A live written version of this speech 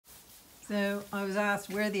So I was asked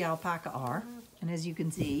where the alpaca are, and as you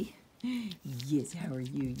can see, yes, how are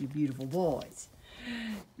you, you beautiful boys?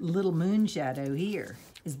 Little Moonshadow here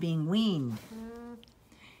is being weaned.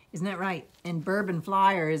 Isn't that right? And Bourbon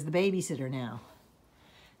Flyer is the babysitter now.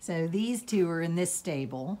 So these two are in this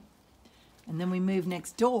stable, and then we move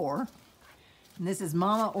next door, and this is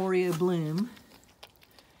Mother Oreobloom,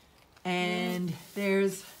 and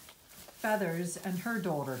there's Feathers and her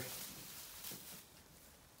daughter,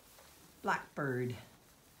 Blackbird.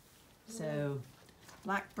 So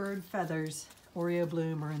Blackbird, Feathers,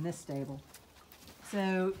 Oreobloom are in this stable.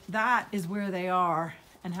 So that is where they are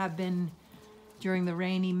and have been during the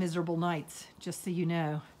rainy, miserable nights, just so you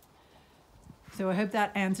know. So I hope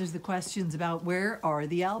that answers the questions about where are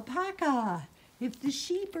the alpaca? If the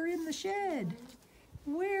sheep are in the shed,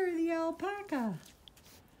 where are the alpaca?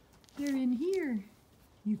 They're in here.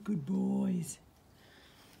 You good boys.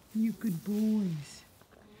 You good boys.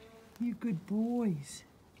 You good boys.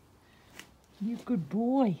 You good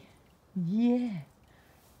boy. Yeah.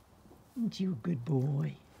 Aren't you a good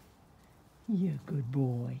boy? You're a good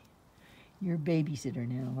boy. You're a babysitter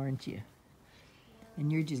now, aren't you?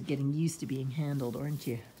 And you're just getting used to being handled, aren't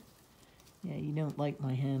you? Yeah, you don't like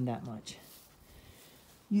my hand that much.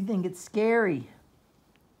 You think it's scary.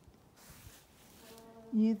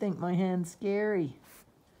 You think my hand's scary.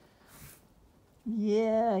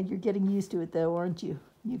 Yeah, you're getting used to it though, aren't you?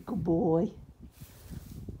 You good boy.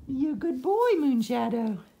 You good boy,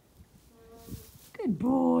 Moonshadow. Good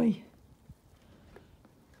boy.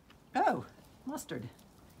 Oh, Mustard.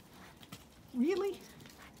 Really?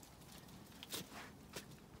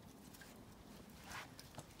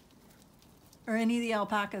 Or any of the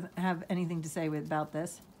alpacas have anything to say about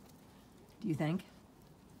this? Do you think?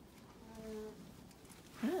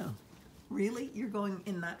 Oh, really? You're going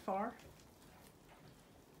in that far?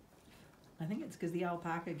 I think it's because the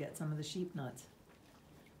alpaca gets some of the sheep nuts.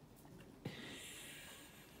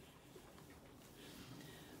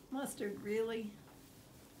 Mustard, really?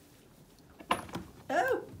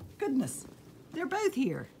 Oh, goodness. They're both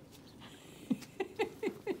here.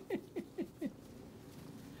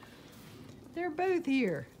 They're both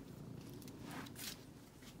here.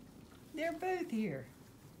 They're both here.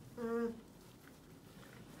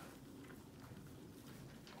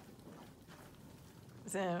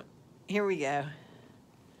 So, here we go.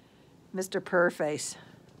 Mr. Purrface.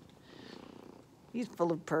 He's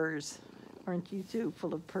full of purrs. Aren't you too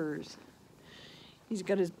full of purrs? He's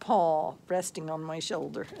got his paw resting on my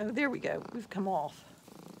shoulder. Oh, there we go. We've come off.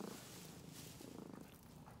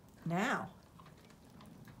 Now,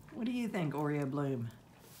 what do you think, Oreobloom?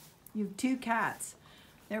 You have two cats.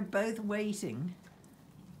 They're both waiting.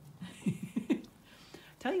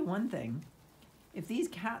 Tell you one thing. If these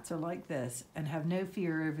cats are like this and have no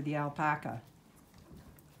fear over the alpaca,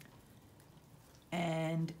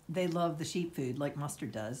 and they love the sheep food like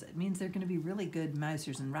Mustard does, it means they're going to be really good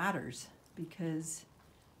mousers and ratters, because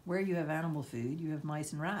where you have animal food, you have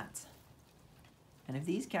mice and rats. And if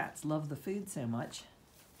these cats love the food so much,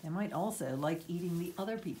 they might also like eating the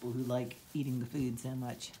other people who like eating the food so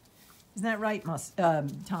much. Isn't that right,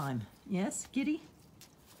 Thyme? Yes, Kitty?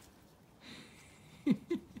 Look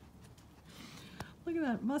at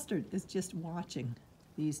that. Mustard is just watching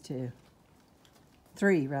these two.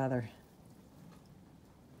 Three, rather.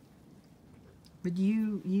 But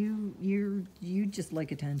you just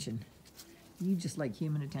like attention. You just like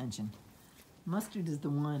human attention. Mustard is the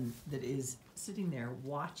one that is sitting there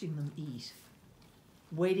watching them eat,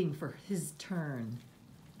 waiting for his turn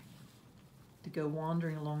to go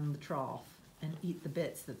wandering along the trough and eat the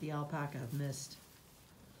bits that the alpaca have missed.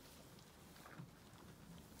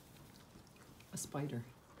 A spider.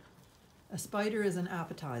 A spider is an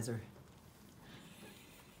appetizer.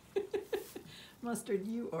 Mustard,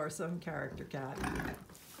 you are some character cat.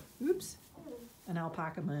 Oops. An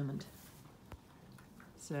alpaca moment.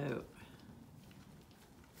 So.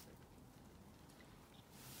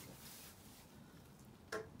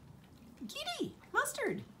 Kitty!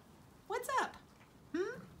 Mustard! What's up?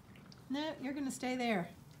 No, you're gonna stay there.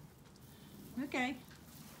 Okay.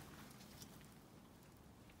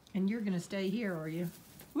 And you're gonna stay here, are you?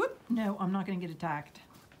 Whoop! No, I'm not gonna get attacked.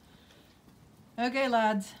 Okay,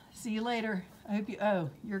 lads. See you later. I hope you... Oh,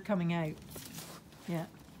 you're coming out. Yeah.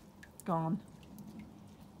 Gone.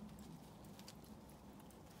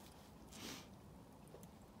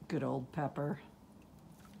 Good old Pepper.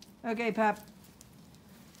 Okay, Pep.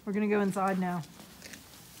 We're gonna go inside now.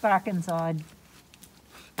 Back inside.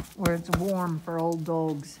 Where it's warm for old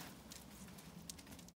dogs.